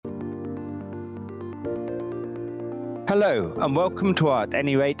Hello, and welcome to our, at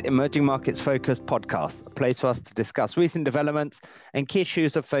any rate, Emerging Markets Focused podcast, a place for us to discuss recent developments and key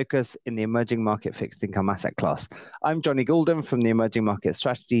issues of focus in the emerging market fixed income asset class. I'm Johnny Goulden from the Emerging Market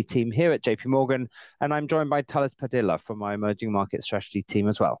Strategy team here at JP Morgan, and I'm joined by Tullis Padilla from our Emerging Market Strategy team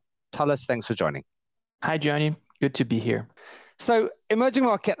as well. Tullis, thanks for joining. Hi, Johnny. Good to be here. So emerging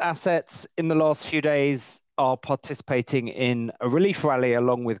market assets in the last few days are participating in a relief rally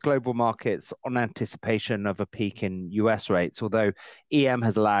along with global markets on anticipation of a peak in US rates, although EM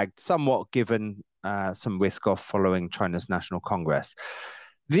has lagged somewhat given some risk off following China's National Congress.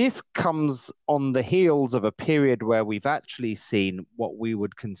 This comes on the heels of a period where we've actually seen what we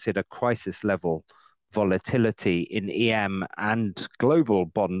would consider crisis level volatility in EM and global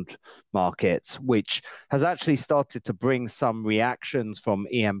bond markets, which has actually started to bring some reactions from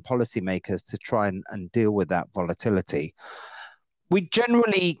EM policymakers to try and deal with that volatility. We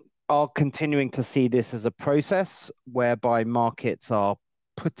generally are continuing to see this as a process whereby markets are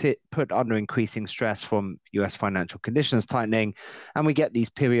put under increasing stress from US financial conditions tightening, and we get these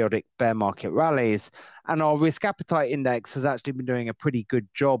periodic bear market rallies. And our risk appetite index has actually been doing a pretty good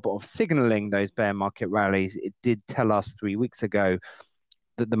job of signaling those bear market rallies. It did tell us 3 weeks ago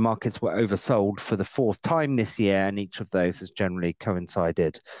that the markets were oversold for the fourth time this year, and each of those has generally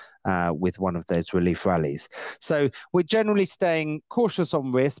coincided with one of those relief rallies. So we're generally staying cautious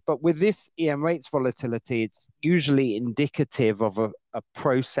on risk, but with this EM rates volatility, it's usually indicative of a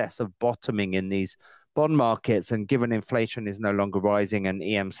process of bottoming in these bond markets. And given inflation is no longer rising and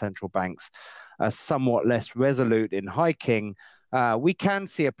EM central banks are somewhat less resolute in hiking, we can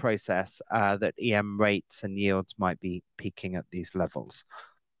see a process that EM rates and yields might be peaking at these levels.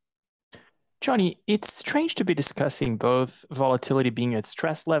 Johnny, it's strange to be discussing both volatility being at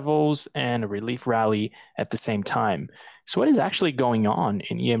stress levels and a relief rally at the same time. So what is actually going on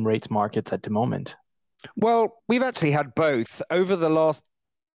in EM rates markets at the moment? Well, we've actually had both. Over the last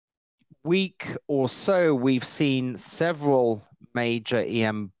week or so, we've seen several major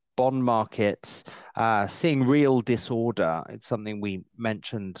EM bond markets seeing real disorder. It's something we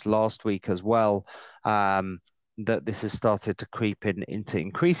mentioned last week as well, that this has started to creep into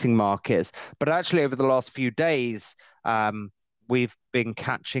increasing markets. But actually over the last few days, we've been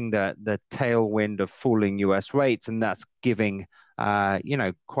catching the tailwind of falling US rates, and that's giving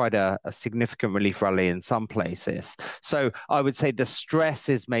quite a significant relief rally in some places. So I would say the stress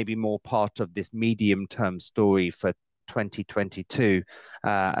is maybe more part of this medium-term story for 2022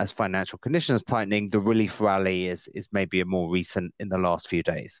 as financial conditions tightening. The relief rally is maybe a more recent in the last few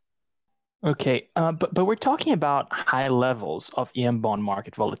days. Okay, but we're talking about high levels of EM bond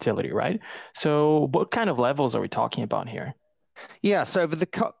market volatility, right? So what kind of levels are we talking about here? Yeah, so over the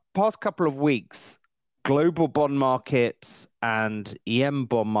past couple of weeks, global bond markets and EM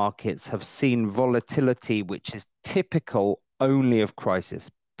bond markets have seen volatility which is typical only of crisis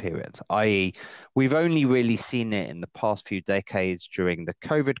periods, i.e., we've only really seen it in the past few decades during the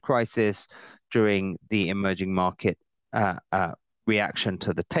COVID crisis, during the emerging market reaction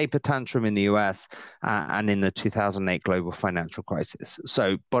to the taper tantrum in the US, and in the 2008 global financial crisis.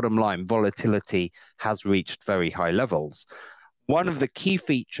 So bottom line, volatility has reached very high levels. One of the key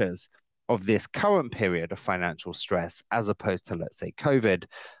features of this current period of financial stress, as opposed to, let's say, COVID,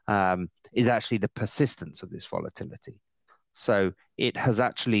 is actually the persistence of this volatility. So it has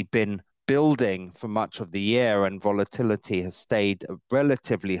actually been building for much of the year, and volatility has stayed at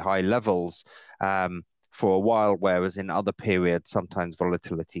relatively high levels for a while, whereas in other periods, sometimes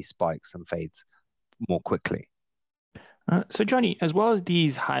volatility spikes and fades more quickly. So Johnny, as well as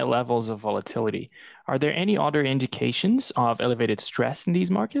these high levels of volatility, are there any other indications of elevated stress in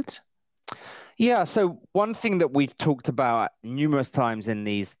these markets? Yeah, so one thing that we've talked about numerous times in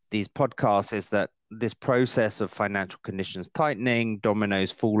these podcasts is that this process of financial conditions tightening,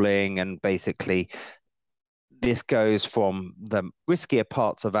 dominoes falling, and basically this goes from the riskier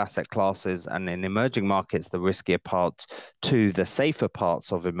parts of asset classes and in emerging markets, the riskier parts, to the safer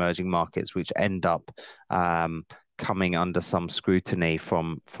parts of emerging markets, which end up coming under some scrutiny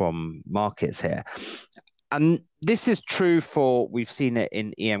from markets here. And this is true we've seen it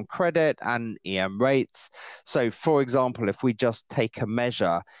in EM credit and EM rates. So for example, if we just take a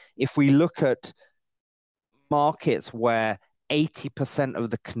measure, if we look at markets where 80% of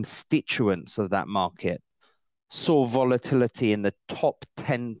the constituents of that market saw volatility in the top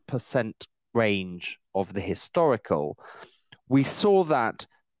 10% range of the historical, we saw that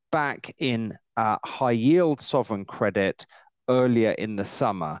back in high yield sovereign credit earlier in the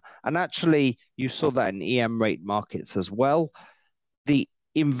summer. And actually, you saw that in EM rate markets as well. The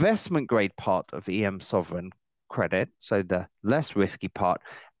investment grade part of EM sovereign credit, so the less risky part,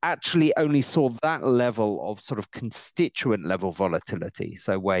 actually only saw that level of sort of constituent level volatility.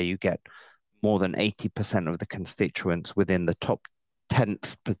 So where you get more than 80% of the constituents within the top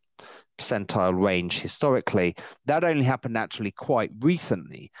 10th percentile range historically, that only happened actually quite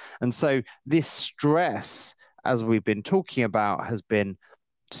recently. And so this stress, as we've been talking about, has been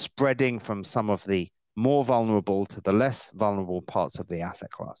spreading from some of the more vulnerable to the less vulnerable parts of the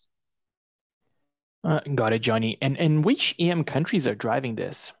asset class. Got it, Johnny. And which EM countries are driving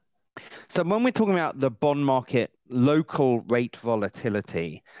this? So when we're talking about the bond market, local rate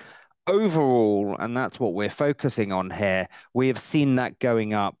volatility, overall, and that's what we're focusing on here, we have seen that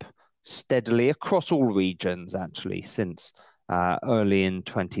going up steadily across all regions, actually, since early in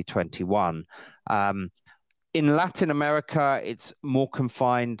 2021. In Latin America, it's more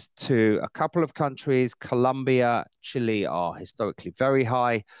confined to a couple of countries. Colombia, Chile are historically very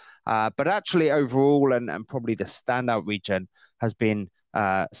high. But actually overall, and probably the standout region has been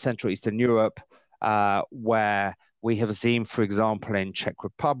Central Eastern Europe, where we have seen, for example, in Czech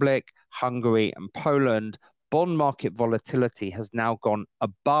Republic, Hungary, and Poland, bond market volatility has now gone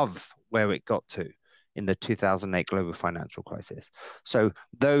above where it got to in the 2008 global financial crisis. So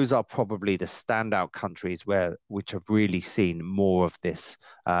those are probably the standout countries which have really seen more of this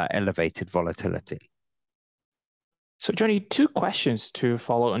elevated volatility. So, Johnny, two questions to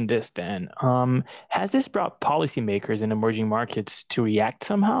follow on this then. Has this brought policymakers in emerging markets to react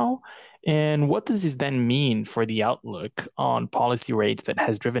somehow? And what does this then mean for the outlook on policy rates that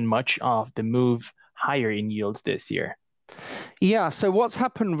has driven much of the move higher in yields this year? Yeah, so what's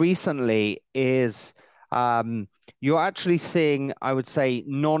happened recently is you're actually seeing, I would say,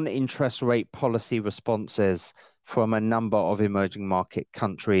 non-interest rate policy responses from a number of emerging market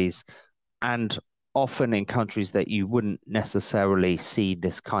countries, and often in countries that you wouldn't necessarily see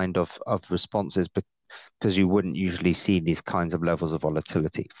this kind of responses because you wouldn't usually see these kinds of levels of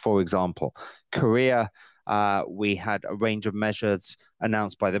volatility. For example, Korea, we had a range of measures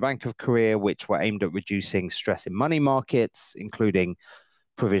announced by the Bank of Korea, which were aimed at reducing stress in money markets, including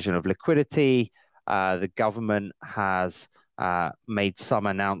provision of liquidity. The government has made some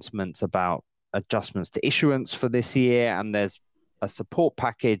announcements about adjustments to issuance for this year, and there's a support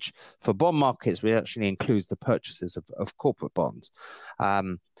package for bond markets, which actually includes the purchases of corporate bonds.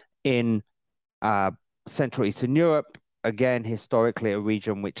 In Central Eastern Europe, again, historically a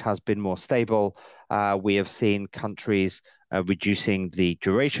region which has been more stable, we have seen countries reducing the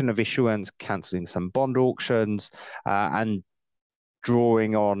duration of issuance, cancelling some bond auctions, and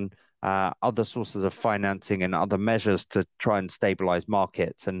drawing on other sources of financing and other measures to try and stabilize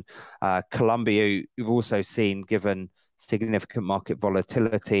markets. And Colombia, you've also seen, given significant market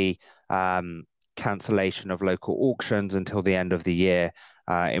volatility, cancellation of local auctions until the end of the year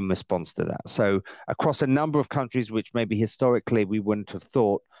in response to that. So across a number of countries, which maybe historically we wouldn't have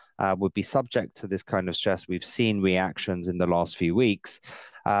thought would be subject to this kind of stress, we've seen reactions in the last few weeks.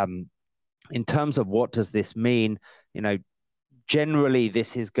 In terms of what does this mean, generally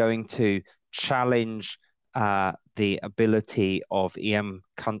this is going to challenge the ability of EM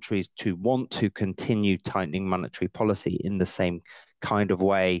countries to want to continue tightening monetary policy in the same kind of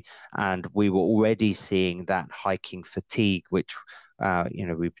way. And we were already seeing that hiking fatigue, which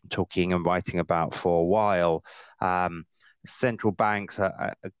we've been talking and writing about for a while. Central banks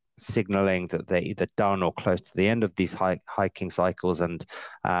are signaling that they're either done or close to the end of these hiking cycles. And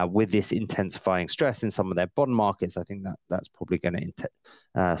with this intensifying stress in some of their bond markets, I think that's probably going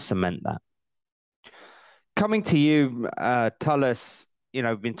to cement that. Coming to you, Tullis,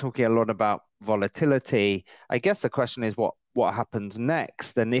 we've been talking a lot about volatility. I guess the question is what happens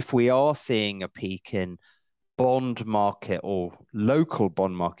next? And if we are seeing a peak in bond market or local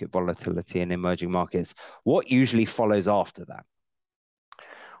bond market volatility in emerging markets, what usually follows after that?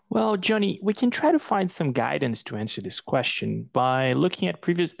 Well, Johnny, we can try to find some guidance to answer this question by looking at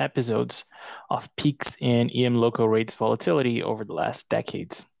previous episodes of peaks in EM local rates volatility over the last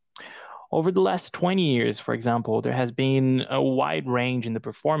decades. Over the last 20 years, for example, there has been a wide range in the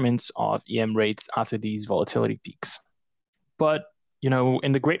performance of EM rates after these volatility peaks. But,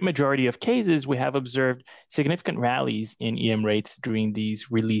 in the great majority of cases, we have observed significant rallies in EM rates during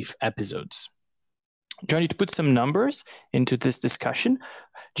these relief episodes. Johnny, to put some numbers into this discussion,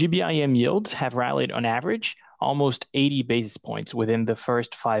 GBIM yields have rallied on average almost 80 basis points within the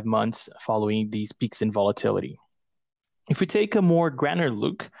first 5 months following these peaks in volatility. If we take a more granular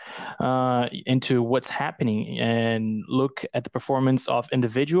look into what's happening and look at the performance of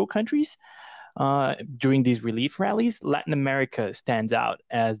individual countries during these relief rallies, Latin America stands out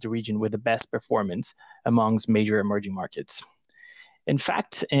as the region with the best performance amongst major emerging markets. In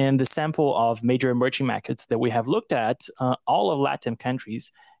fact, in the sample of major emerging markets that we have looked at, all of Latin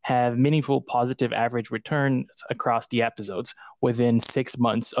countries have meaningful positive average returns across the episodes within 6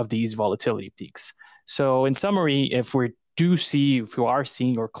 months of these volatility peaks. So in summary, if we are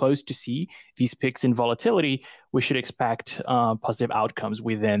seeing or close to see these peaks in volatility, we should expect positive outcomes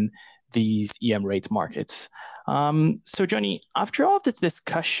within these EM rates markets. So Johnny, after all of this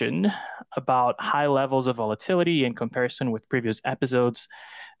discussion about high levels of volatility in comparison with previous episodes,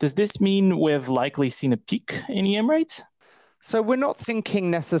 does this mean we've likely seen a peak in EM rates? So we're not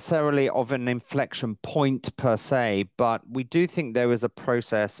thinking necessarily of an inflection point per se, but we do think there is a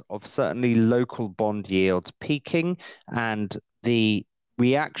process of certainly local bond yields peaking, and the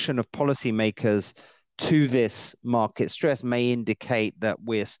reaction of policymakers to this market stress may indicate that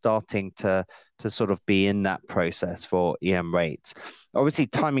we're starting to sort of be in that process for EM rates. Obviously,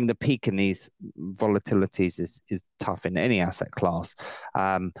 timing the peak in these volatilities is tough in any asset class.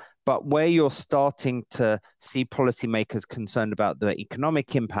 But where you're starting to see policymakers concerned about the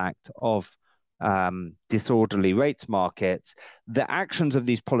economic impact of disorderly rates markets, the actions of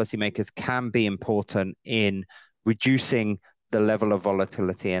these policymakers can be important in reducing the level of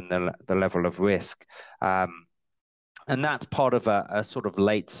volatility and the level of risk. And that's part of a sort of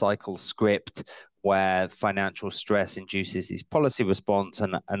late cycle script where financial stress induces these policy response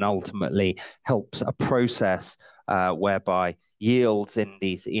and ultimately helps a process whereby yields in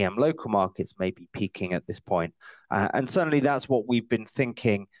these EM local markets may be peaking at this point. And certainly that's what we've been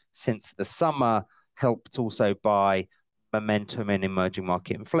thinking since the summer, helped also by momentum in emerging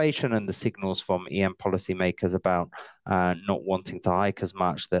market inflation and the signals from EM policymakers about not wanting to hike as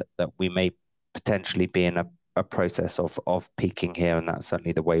much, that we may potentially be in a process of peaking here, and that's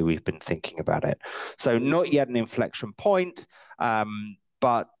certainly the way we've been thinking about it. So not yet an inflection point,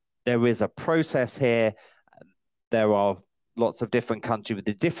 but there is a process here. There are lots of different countries with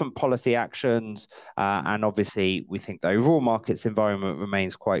the different policy actions, and obviously we think the overall markets environment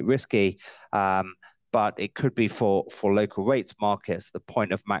remains quite risky. But it could be for local rates markets, the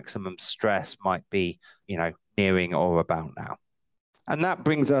point of maximum stress might be, nearing or about now. And that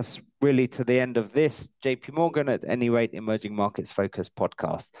brings us really to the end of this JP Morgan at Any Rate Emerging Markets Focus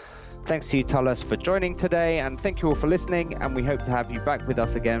podcast. Thanks to you, Tullis, for joining today, and thank you all for listening, and we hope to have you back with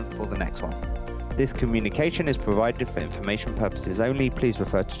us again for the next one. This communication is provided for information purposes only. Please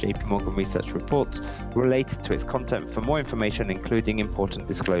refer to JP Morgan research reports related to its content for more information, including important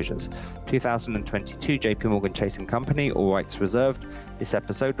disclosures. 2022 JP Morgan Chase & Company, all rights reserved. This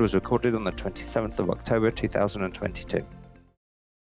episode was recorded on the 27th of October 2022.